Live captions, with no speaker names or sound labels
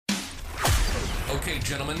Okay,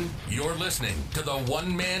 gentlemen, you're listening to the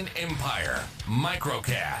One Man Empire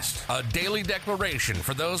Microcast, a daily declaration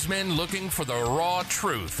for those men looking for the raw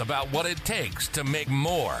truth about what it takes to make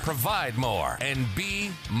more, provide more, and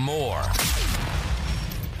be more.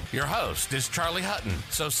 Your host is Charlie Hutton,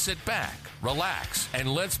 so sit back, relax,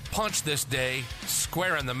 and let's punch this day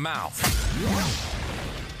square in the mouth.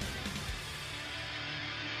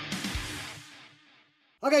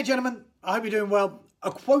 Okay, gentlemen, I hope you're doing well. A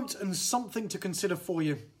quote and something to consider for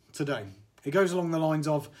you today. It goes along the lines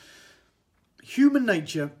of, human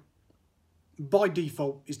nature, by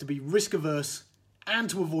default, is to be risk-averse and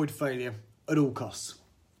to avoid failure at all costs.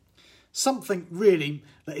 Something, really,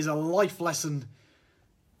 that is a life lesson,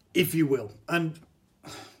 if you will. And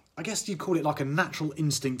I guess you'd call it like a natural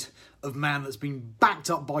instinct of man that's been backed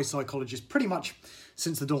up by psychologists pretty much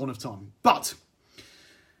since the dawn of time. But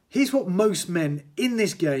here's what most men in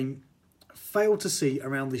this game fail to see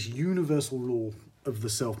around this universal law of the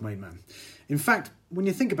self-made man. In fact, when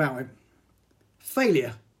you think about it,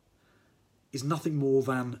 failure is nothing more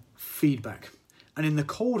than feedback. And in the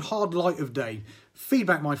cold, hard light of day,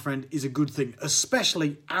 feedback, my friend, is a good thing,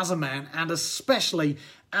 especially as a man, and especially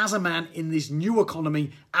as a man in this new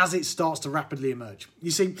economy as it starts to rapidly emerge.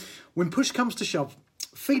 You see, when push comes to shove,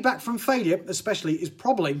 feedback from failure, especially, is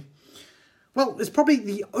probably, well, it's probably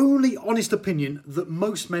the only honest opinion that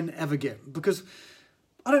most men ever get. Because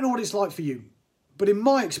I don't know what it's like for you, but in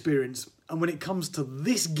my experience, and when it comes to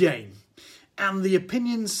this game, and the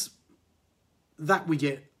opinions that we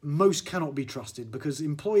get, most cannot be trusted. Because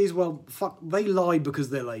employees, well, fuck, they lie because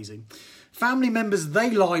they're lazy. Family members, they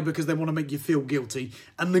lie because they want to make you feel guilty.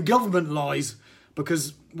 And the government lies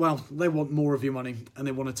because, well, they want more of your money and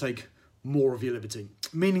they want to take more of your liberty.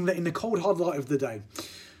 Meaning that in the cold, hard light of the day,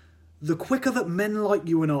 the quicker that men like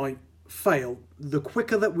you and I fail, the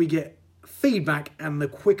quicker that we get feedback and the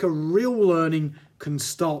quicker real learning can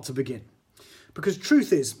start to begin. Because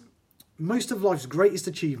truth is, most of life's greatest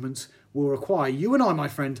achievements will require you and I, my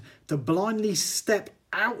friend, to blindly step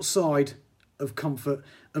outside of comfort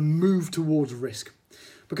and move towards risk.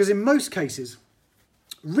 Because in most cases,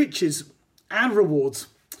 riches and rewards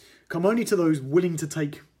come only to those willing to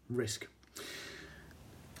take risk.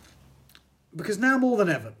 Because now more than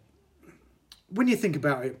ever, when you think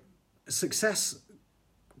about it, success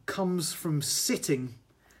comes from sitting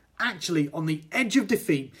actually on the edge of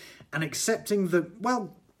defeat and accepting that,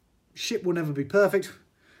 well, shit will never be perfect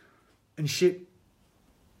and shit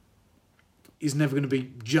is never going to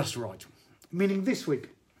be just right. Meaning this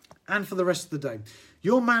week and for the rest of the day,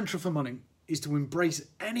 your mantra for money is to embrace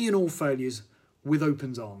any and all failures with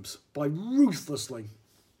open arms by ruthlessly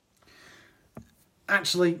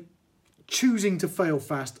actually choosing to fail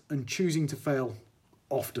fast and choosing to fail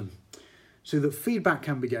often so that feedback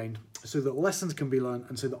can be gained, so that lessons can be learned,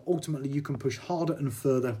 and so that ultimately you can push harder and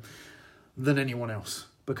further than anyone else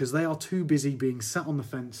because they are too busy being sat on the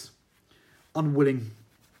fence, unwilling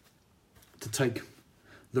to take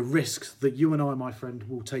the risks that you and I, my friend,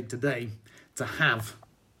 will take today to have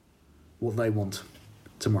what they want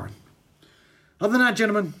tomorrow. Other than that,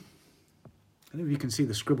 gentlemen, I don't know if you can see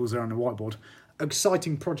the scribbles there on the whiteboard.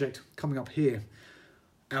 Exciting project coming up here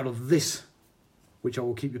out of this, which I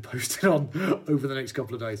will keep you posted on over the next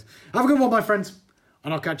couple of days. Have a good one, my friends,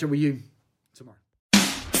 and I'll catch up with you tomorrow.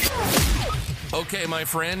 Okay, my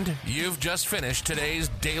friend, you've just finished today's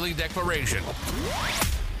daily declaration.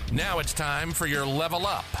 Now it's time for your level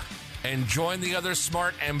up and join the other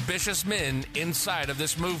smart, ambitious men inside of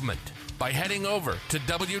this movement by heading over to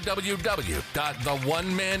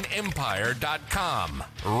www.theonemanemempire.com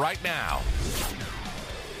right now.